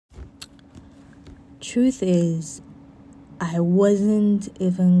Truth is, I wasn't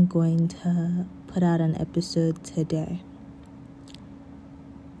even going to put out an episode today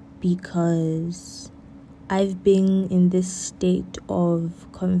because I've been in this state of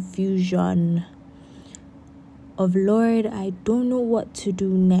confusion of, Lord, I don't know what to do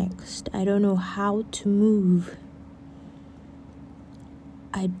next. I don't know how to move.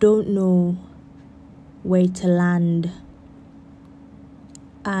 I don't know where to land.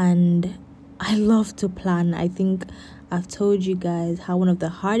 And I love to plan. I think I've told you guys how one of the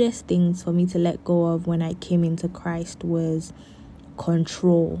hardest things for me to let go of when I came into Christ was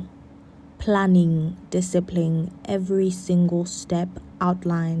control, planning, discipline, every single step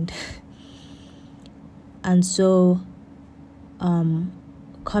outlined. And so,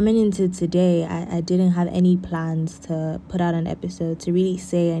 coming into today, I didn't have any plans to put out an episode, to really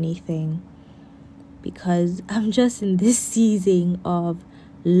say anything, because I'm just in this season of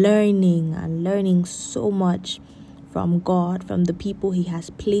learning so much from God, from the people He has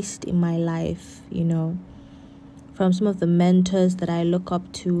placed in my life, from some of the mentors that I look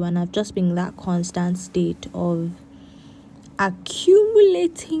up to, and I've just been in that constant state of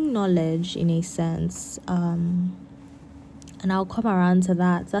accumulating knowledge in a sense, and I'll come around to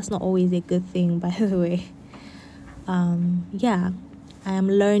that. That's not always a good thing, by the way. I am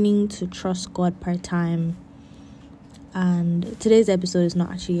learning to trust God part time. And today's episode is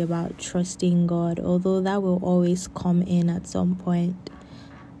not actually about trusting God, although that will always come in at some point.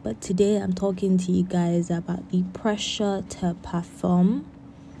 But today I'm talking to you guys about the pressure to perform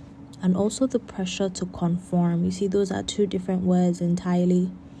and also the pressure to conform. You see, those are two different words entirely.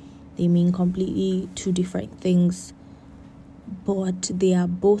 They mean completely two different things, but they are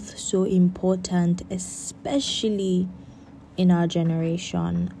both so important, especially in our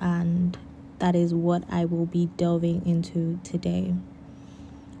generation, and that is what I will be delving into today.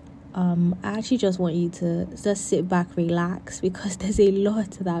 I actually just want you to just sit back, relax, because there's a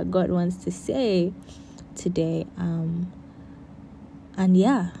lot that God wants to say today. I'm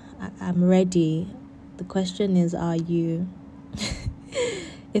ready. The question is, are you?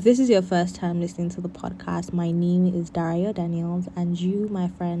 If this is your first time listening to the podcast, my name is Dario Daniels, and you, my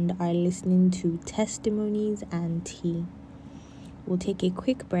friend, are listening to Testimonies and Tea. We'll take a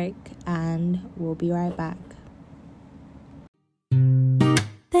quick break and we'll be right back.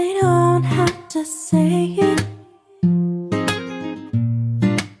 They don't have to say it,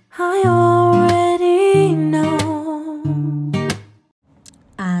 I already know.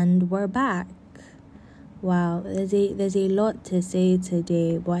 And we're back. Wow, there's a lot to say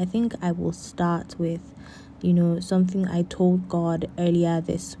today, but I think I will start with, something I told God earlier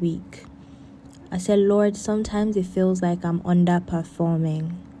this week. I said, Lord, sometimes it feels like I'm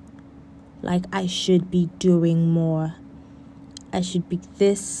underperforming. Like I should be doing more. I should be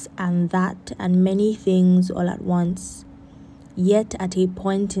this and that and many things all at once. Yet at a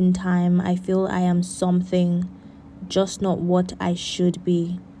point in time, I feel I am something, just not what I should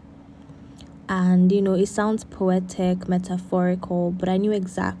be. And, it sounds poetic, metaphorical, but I knew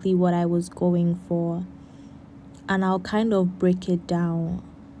exactly what I was going for. And I'll kind of break it down.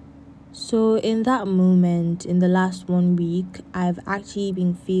 So in that moment, in the last 1 week, I've actually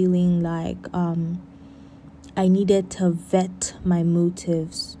been feeling like I needed to vet my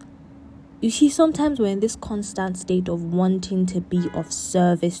motives. You see, sometimes we're in this constant state of wanting to be of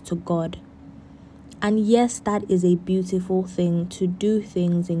service to God. And yes, that is a beautiful thing, to do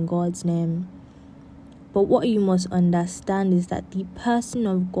things in God's name. But what you must understand is that the person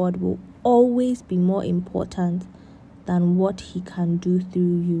of God will always be more important than what He can do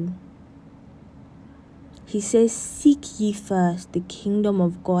through you. He says, seek ye first the kingdom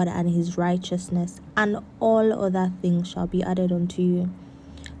of God and His righteousness, and all other things shall be added unto you.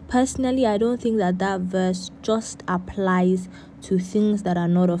 Personally, I don't think that verse just applies to things that are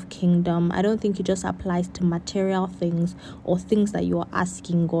not of kingdom. I don't think it just applies to material things or things that you are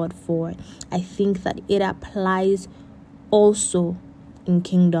asking God for. I think that it applies also in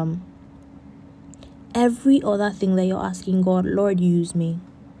kingdom. Every other thing that you're asking God, Lord, use me.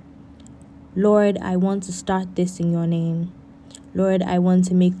 Lord, I want to start this in your name. Lord, I want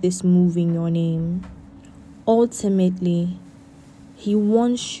to make this move in your name. Ultimately, He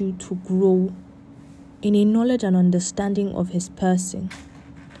wants you to grow in a knowledge and understanding of His person.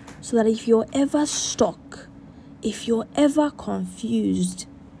 So that if you're ever stuck, if you're ever confused,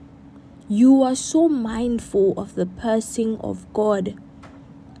 you are so mindful of the person of God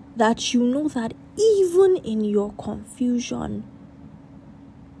that you know that even in your confusion,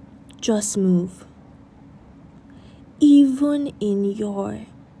 just move. Even in your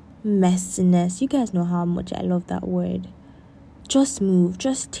messiness, you guys know how much I love that word. Just move,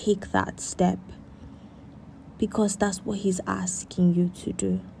 just take that step. because that's what he's asking you to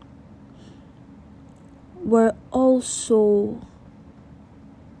do. We're also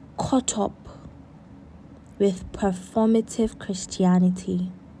caught up with performative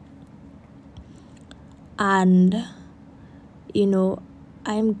Christianity. And,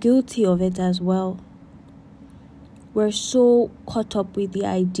 I'm guilty of it as well. We're so caught up with the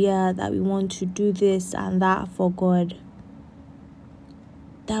idea that we want to do this and that for God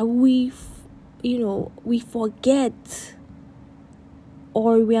that we forget,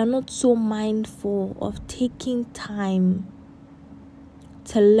 or we are not so mindful of taking time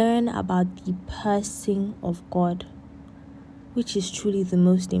to learn about the person of God, which is truly the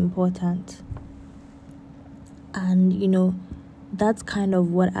most important. And, that's kind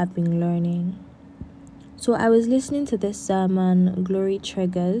of what I've been learning. So I was listening to this sermon, Glory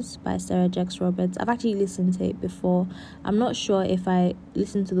Triggers, by Sarah Jakes Roberts. I've actually listened to it before. I'm not sure if I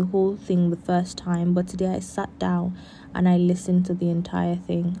listened to the whole thing the first time, but today I sat down and I listened to the entire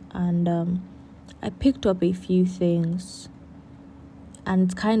thing. And I picked up a few things. And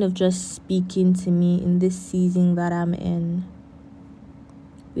it's kind of just speaking to me in this season that I'm in.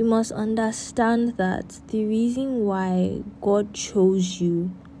 We must understand that the reason why God chose you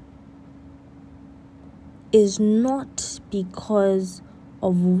is not because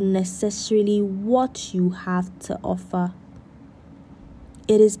of necessarily what you have to offer.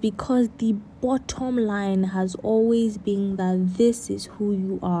 It is because the bottom line has always been that this is who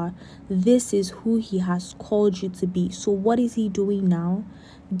you are. This is who he has called you to be. So what is he doing now?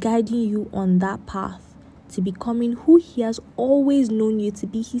 Guiding you on that path to becoming who he has always known you to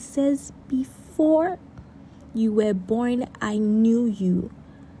be. He says, before you were born, I knew you.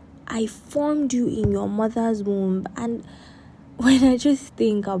 I formed you in your mother's womb. And when I just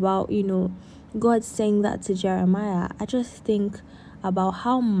think about, God saying that to Jeremiah, I just think about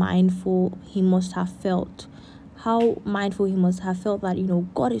how mindful he must have felt. How mindful he must have felt that,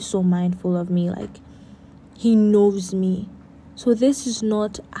 God is so mindful of me. Like, he knows me. So this is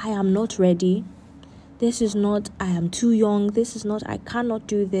not, I am not ready. This is not, I am too young. This is not, I cannot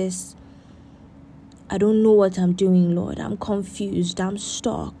do this. I don't know what I'm doing, Lord. I'm confused. I'm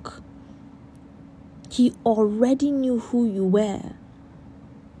stuck. He already knew who you were,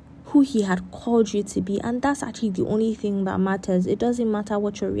 who he had called you to be. And that's actually the only thing that matters. It doesn't matter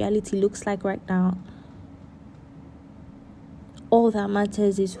what your reality looks like right now. All that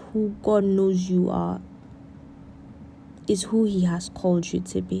matters is who God knows you are, is who he has called you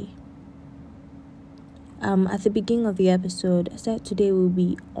to be. At the beginning of the episode, I said today we'll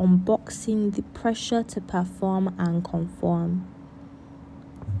be unboxing the pressure to perform and conform.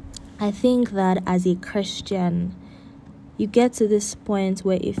 I think that as a Christian, you get to this point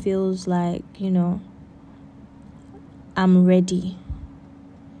where it feels like, I'm ready.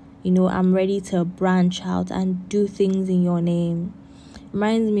 I'm ready to branch out and do things in your name.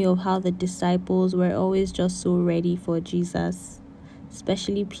 Reminds me of how the disciples were always just so ready for Jesus.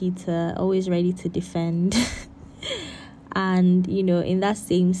 Especially Peter, always ready to defend. And, in that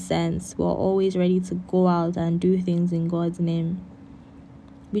same sense, we're always ready to go out and do things in God's name,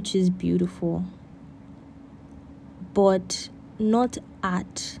 which is beautiful. But not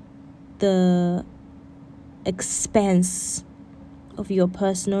at the expense of your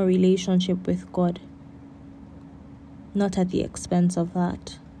personal relationship with God. Not at the expense of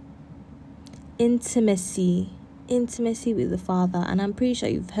that. Intimacy with the Father. And I'm pretty sure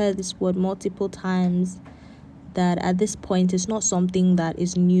you've heard this word multiple times, that at this point it's not something that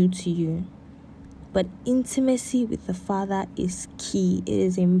is new to you. But intimacy with the Father is key. It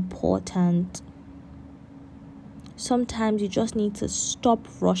is important. Sometimes you just need to stop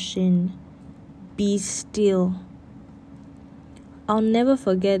rushing. Be still. I'll never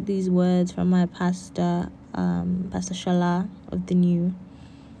forget these words from my pastor, Pastor Shala of the New.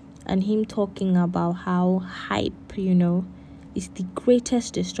 And him talking about how hype, is the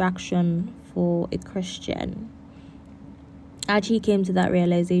greatest distraction for a Christian. I actually came to that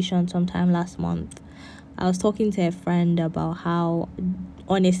realization sometime last month. I was talking to a friend about how,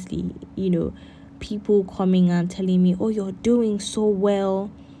 honestly, people coming and telling me, oh, you're doing so well.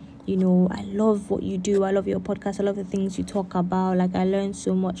 I love what you do. I love your podcast. I love the things you talk about. Like, I learned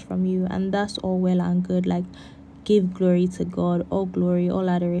so much from you. And that's all well and good. Like, give glory to God. All glory, all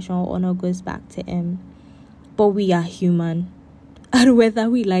adoration, all honor goes back to him. But we are human. And whether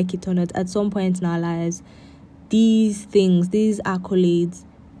we like it or not, at some point in our lives, these things, these accolades,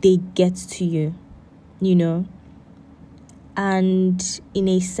 they get to you, And in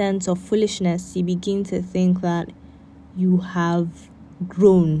a sense of foolishness, you begin to think that you have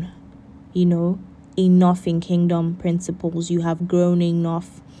grown, enough in kingdom principles. You have grown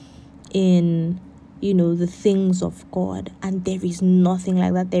enough in the things of God. And there is nothing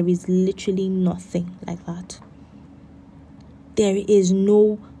like that. There is literally nothing like that. There is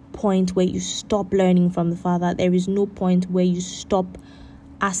no point where you stop learning from the Father. There is no point where you stop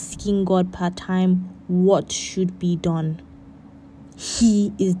asking God part time what should be done.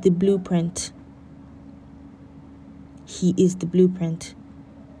 He is the blueprint. He is the blueprint.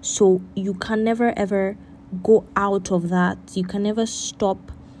 So you can never ever go out of that. You can never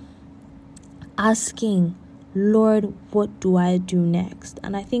stop asking, Lord, what do I do next?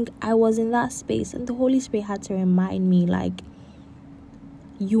 And I think I was in that space, and the Holy Spirit had to remind me, like,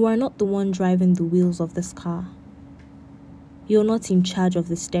 you are not the one driving the wheels of this car. You're not in charge of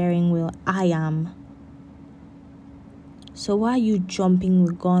the steering wheel. I am. So why are you jumping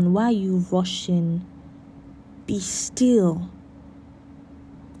the gun? Why are you rushing? Be still.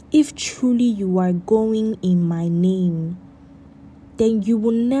 If truly you are going in my name, then you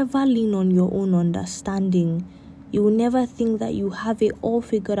will never lean on your own understanding. You will never think that you have it all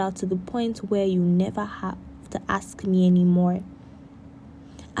figured out to the point where you never have to ask me anymore.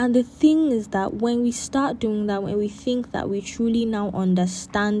 And the thing is that when we start doing that, when we think that we truly now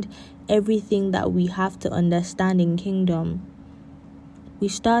understand everything that we have to understand in kingdom, we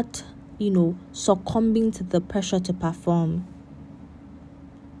start, succumbing to the pressure to perform.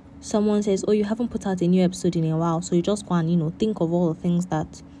 Someone says, oh, you haven't put out a new episode in a while, so you just go and, think of all the things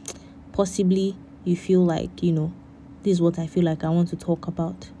that possibly you feel like, this is what I feel like I want to talk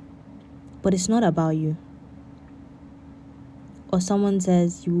about. But it's not about you. Or someone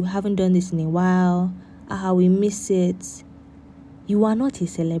says, you haven't done this in a while, we miss it. You are not a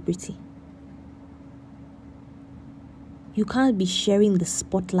celebrity. You can't be sharing the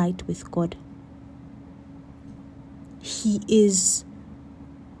spotlight with God. He is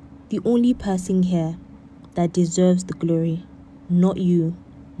the only person here that deserves the glory, not you,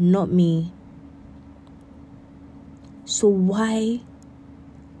 not me. So why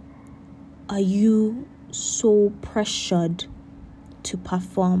are you so pressured to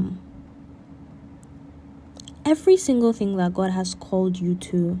perform? Every single thing that God has called you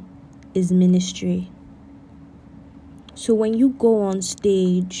to is ministry. So when you go on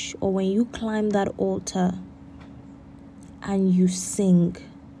stage or when you climb that altar and you sing,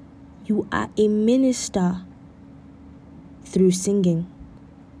 you are a minister through singing.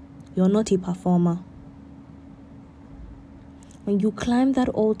 You're not a performer. When you climb that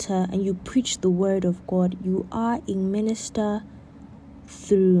altar and you preach the word of God, you are a minister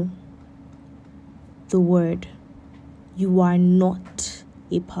through the word. You are not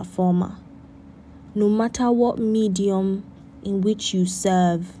a performer. No matter what medium in which you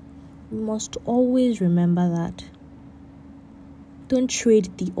serve, you must always remember that. Don't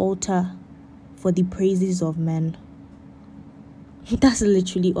trade the altar for the praises of men. That's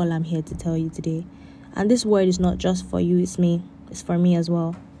literally all I'm here to tell you today. And this word is not just for you, it's me. It's for me as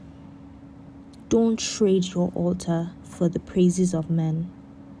well. Don't trade your altar for the praises of men.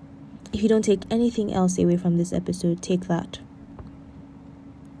 If you don't take anything else away from this episode, take that.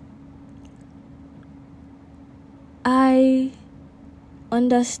 I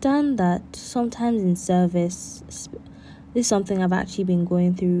understand that sometimes in service, this is something I've actually been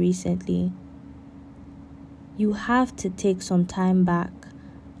going through recently. You have to take some time back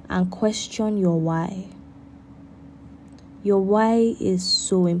and question your why. Your why is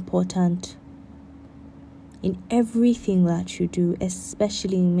so important in everything that you do,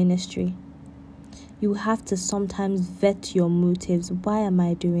 especially in ministry. You have to sometimes vet your motives. Why am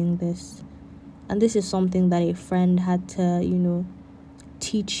I doing this? And this is something that a friend had to,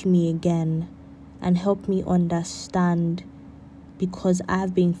 teach me again and help me understand, because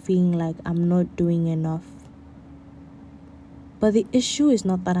I've been feeling like I'm not doing enough. But the issue is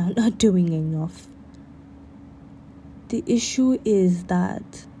not that I'm not doing enough. The issue is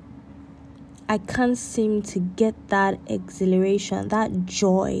that I can't seem to get that exhilaration, that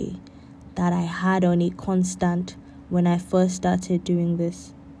joy that I had on a constant when I first started doing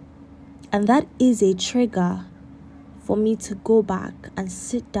this. And that is a trigger for me to go back and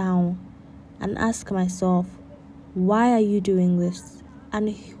sit down and ask myself, why are you doing this?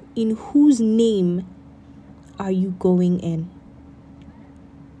 And in whose name are you going in?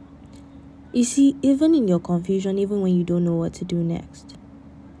 You see, even in your confusion, even when you don't know what to do next,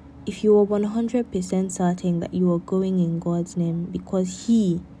 if you are 100% certain that you are going in God's name because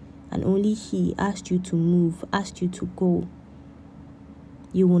He and only He asked you to move, asked you to go,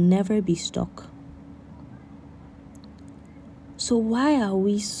 you will never be stuck. So why do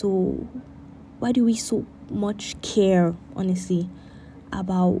we so much care, honestly,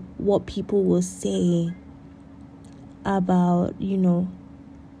 about what people will say, about,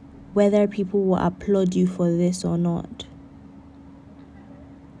 whether people will applaud you for this or not.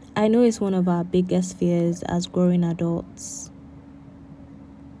 I know it's one of our biggest fears as growing adults,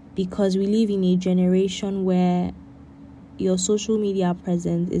 because we live in a generation where your social media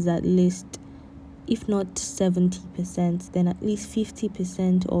presence is at least, if not 70%, then at least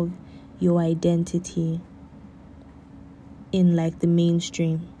 50% of your identity in like the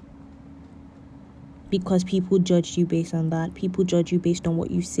mainstream. Because people judge you based on that. People judge you based on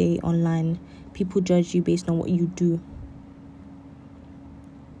what you say online. People judge you based on what you do.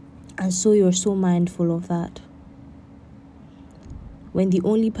 And so you're so mindful of that, when the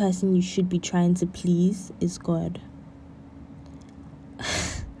only person you should be trying to please is God.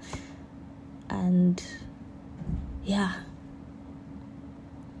 And yeah.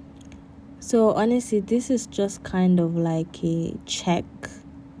 So honestly, this is just kind of like a check.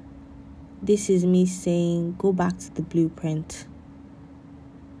 This is me saying, go back to the blueprint.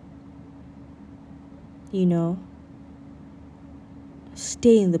 You know,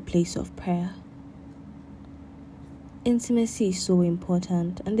 stay in the place of prayer. Intimacy is so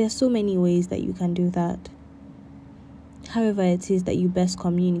important, and there's so many ways that you can do that. However it is that you best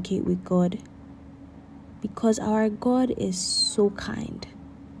communicate with God, because our God is so kind,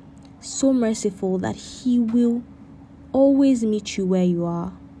 so merciful, that He will always meet you where you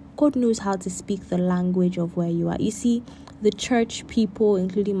are. God knows how to speak the language of where you are. You see, the church people,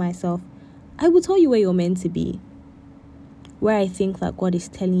 including myself, I will tell you where you're meant to be, where I think that God is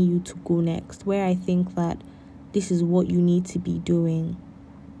telling you to go next, where I think that this is what you need to be doing,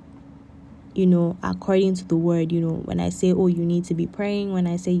 you know, according to the word. You know, when I say, oh, you need to be praying, when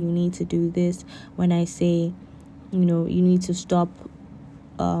I say you need to do this, when I say, you know, you need to stop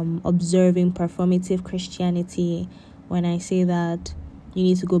observing performative Christianity, when I say that you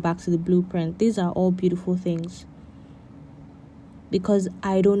need to go back to the blueprint, these are all beautiful things. Because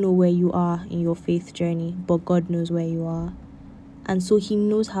I don't know where you are in your faith journey, but God knows where you are. And so He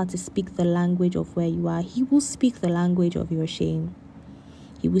knows how to speak the language of where you are. He will speak the language of your shame.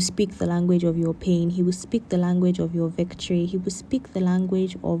 He will speak the language of your pain. He will speak the language of your victory. He will speak the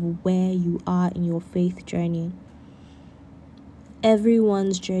language of where you are in your faith journey.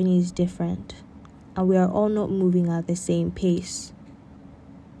 Everyone's journey is different, and we are all not moving at the same pace.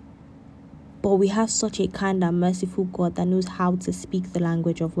 But we have such a kind and merciful God that knows how to speak the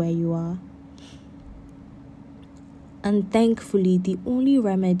language of where you are. And thankfully, the only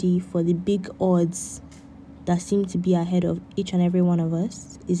remedy for the big odds that seem to be ahead of each and every one of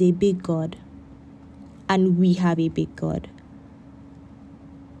us is a big God. And we have a big God.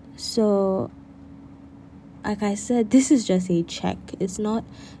 So, like I said, this is just a check. It's not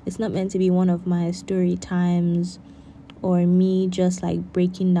meant to be one of my story times or me just like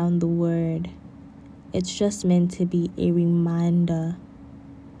breaking down the word. It's just meant to be a reminder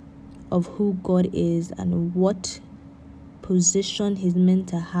of who God is and what position He's meant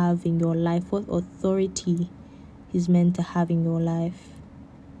to have in your life, what authority He's meant to have in your life,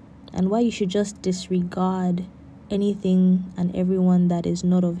 and why you should just disregard anything and everyone that is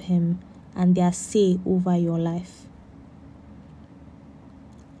not of Him and their say over your life.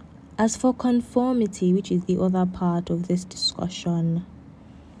 As for conformity, which is the other part of this discussion,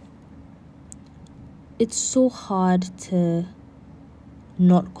 it's so hard to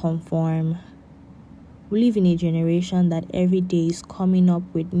not conform. We live in a generation that every day is coming up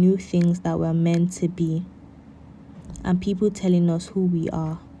with new things that we're meant to be, and people telling us who we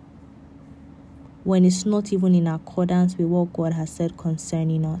are, when it's not even in accordance with what God has said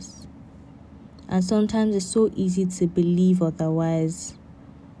concerning us. And sometimes it's so easy to believe otherwise.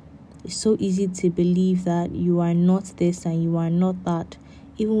 It's so easy to believe that you are not this and you are not that,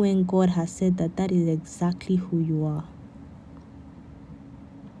 even when God has said that that is exactly who you are.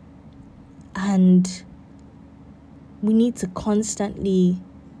 And we need to constantly,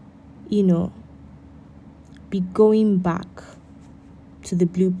 be going back to the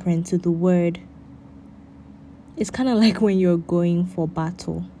blueprint, to the word. It's kind of like when you're going for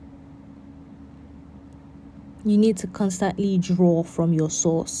battle. You need to constantly draw from your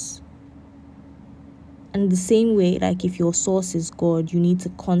source. And the same way, like if your source is God, you need to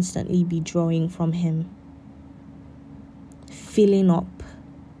constantly be drawing from Him. Filling up.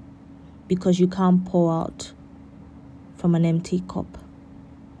 Because you can't pour out from an empty cup.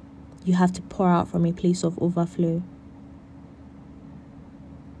 You have to pour out from a place of overflow.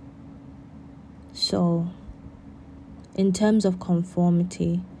 So, in terms of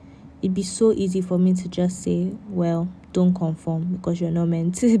conformity, it'd be so easy for me to just say, well, don't conform because you're not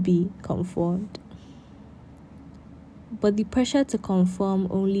meant to be conformed. But the pressure to conform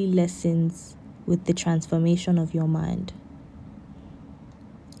only lessens with the transformation of your mind.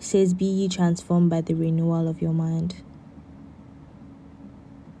 It says, be ye transformed by the renewal of your mind.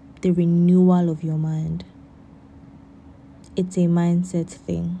 The renewal of your mind. It's a mindset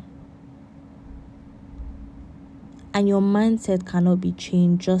thing. And your mindset cannot be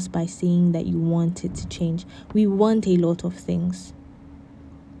changed just by saying that you want it to change. We want a lot of things.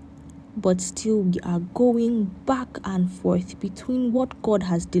 But still, we are going back and forth between what God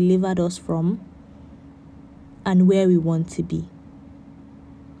has delivered us from and where we want to be.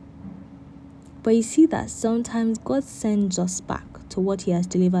 But you see that sometimes God sends us back to what He has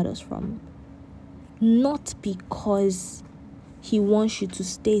delivered us from. Not because He wants you to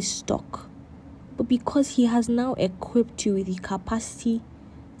stay stuck, but because He has now equipped you with the capacity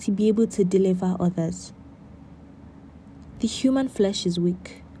to be able to deliver others. The human flesh is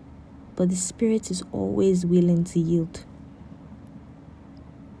weak, but the spirit is always willing to yield.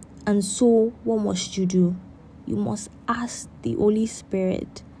 And so, what must you do? You must ask the Holy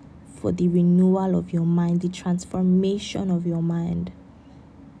Spirit for the renewal of your mind, the transformation of your mind.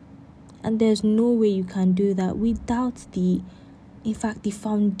 And there's no way you can do that without the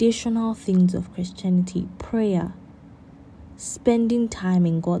foundational things of Christianity: prayer, spending time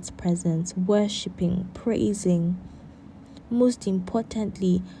in God's presence, worshiping, praising. Most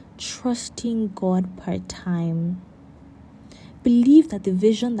importantly, trusting God per time. Believe that the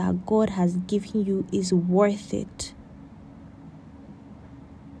vision that God has given you is worth it.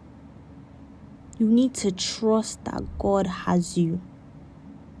 You need to trust that God has you.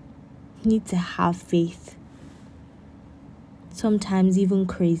 You need to have faith. Sometimes even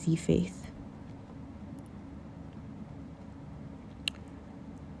crazy faith.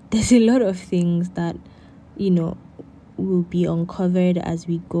 There's a lot of things that, will be uncovered as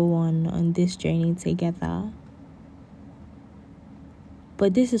we go on this journey together.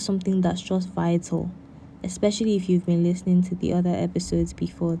 But this is something that's just vital, especially if you've been listening to the other episodes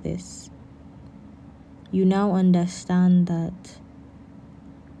before this. You now understand that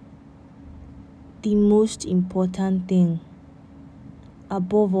the most important thing,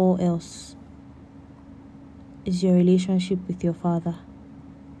 above all else, is your relationship with your Father.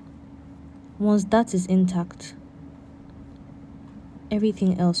 Once that is intact,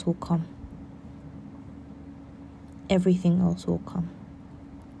 everything else will come. Everything else will come.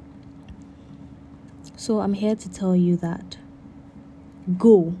 So I'm here to tell you that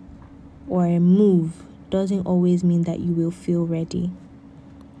go or move doesn't always mean that you will feel ready.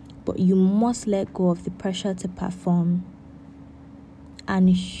 But you must let go of the pressure to perform and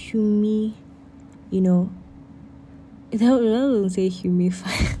it doesn't say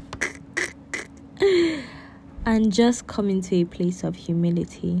humify. And just come into a place of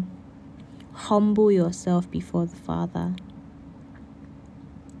humility. Humble yourself before the Father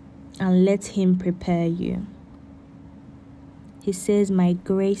and let Him prepare you. He says, my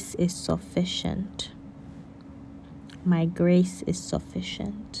grace is sufficient. My grace is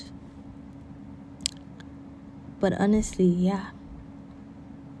sufficient. But honestly, yeah.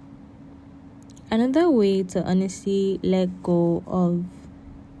 Another way to honestly let go of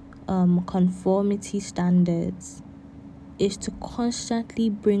conformity standards is to constantly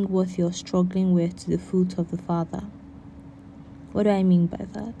bring what you're struggling with to the foot of the Father. What do I mean by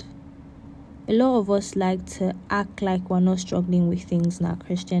that? A lot of us like to act like we're not struggling with things in our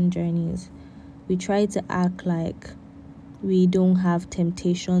Christian journeys. We try to act like we don't have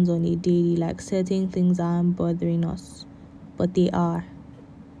temptations on a daily, like certain things aren't bothering us, but they are.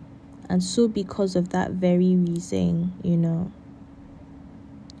 And so because of that very reason,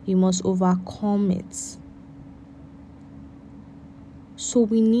 you must overcome it. So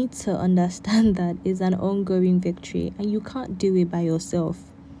we need to understand that it's an ongoing victory and you can't do it by yourself.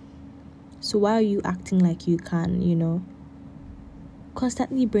 So why are you acting like you can,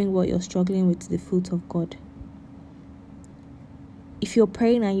 Constantly bring what you're struggling with to the foot of God. If you're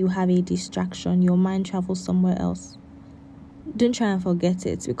praying and you have a distraction, your mind travels somewhere else. Don't try and forget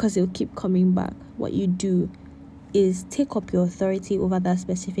it because it'll keep coming back. What you do is take up your authority over that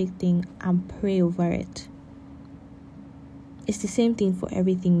specific thing and pray over it. It's the same thing for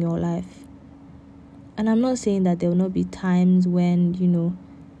everything in your life. And I'm not saying that there will not be times when, you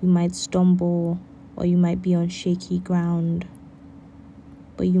might stumble or you might be on shaky ground.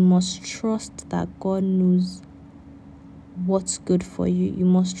 But you must trust that God knows what's good for you. You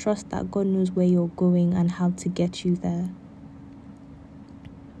must trust that God knows where you're going and how to get you there.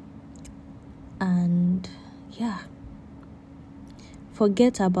 And yeah,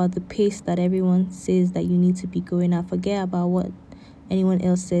 forget about the pace that everyone says that you need to be going at. Forget about what anyone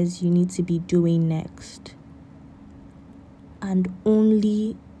else says you need to be doing next. And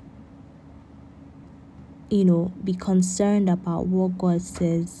only be concerned about what God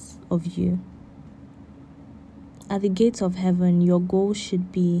says of you. At the gates of heaven, your goal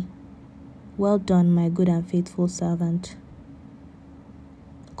should be, well done, my good and faithful servant.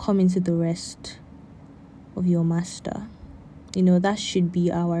 Come into the rest of your master. That should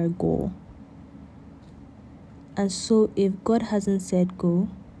be our goal. And so if God hasn't said go,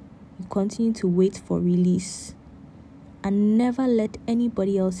 you continue to wait for release. And never let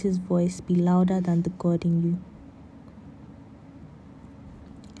anybody else's voice be louder than the God in you.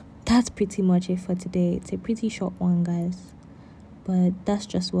 That's pretty much it for today. It's a pretty short one, guys. But that's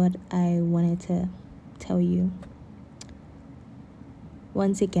just what I wanted to tell you.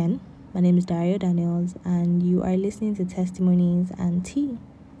 Once again, my name is Dario Daniels, and you are listening to Testimonies and Tea.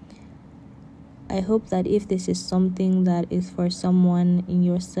 I hope that if this is something that is for someone in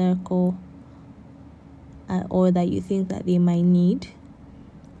your circle, or that you think that they might need,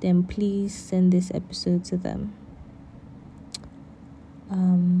 then please send this episode to them.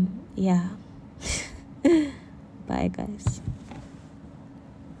 Yeah. Bye, guys.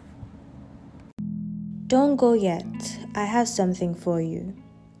 Don't go yet. I have something for you.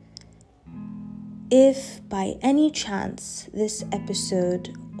 If by any chance this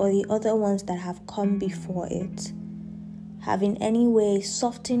episode or the other ones that have come before it have in any way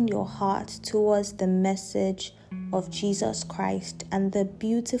softened your heart towards the message of Jesus Christ and the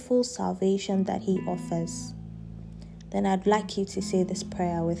beautiful salvation that He offers, then I'd like you to say this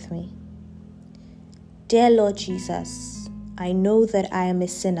prayer with me. Dear Lord Jesus, I know that I am a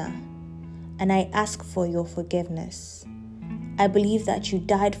sinner, and I ask for your forgiveness. I believe that you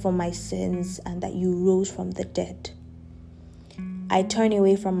died for my sins and that you rose from the dead. I turn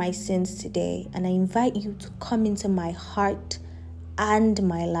away from my sins today, and I invite you to come into my heart and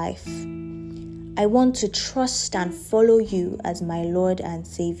my life. I want to trust and follow you as my Lord and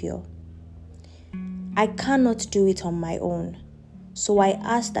Savior. I cannot do it on my own, so I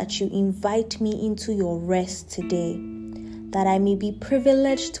ask that you invite me into your rest today, that I may be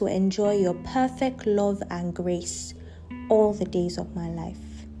privileged to enjoy your perfect love and grace all the days of my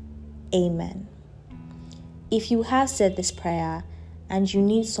life. Amen. If you have said this prayer and you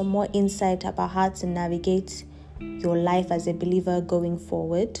need some more insight about how to navigate your life as a believer going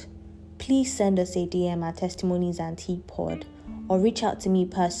forward, please send us a DM at Testimonies and Tea Pod or reach out to me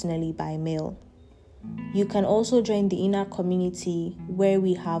personally by mail. You can also join the inner community where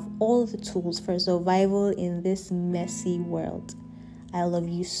we have all the tools for survival in this messy world. I love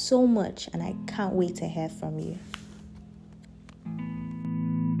you so much and I can't wait to hear from you.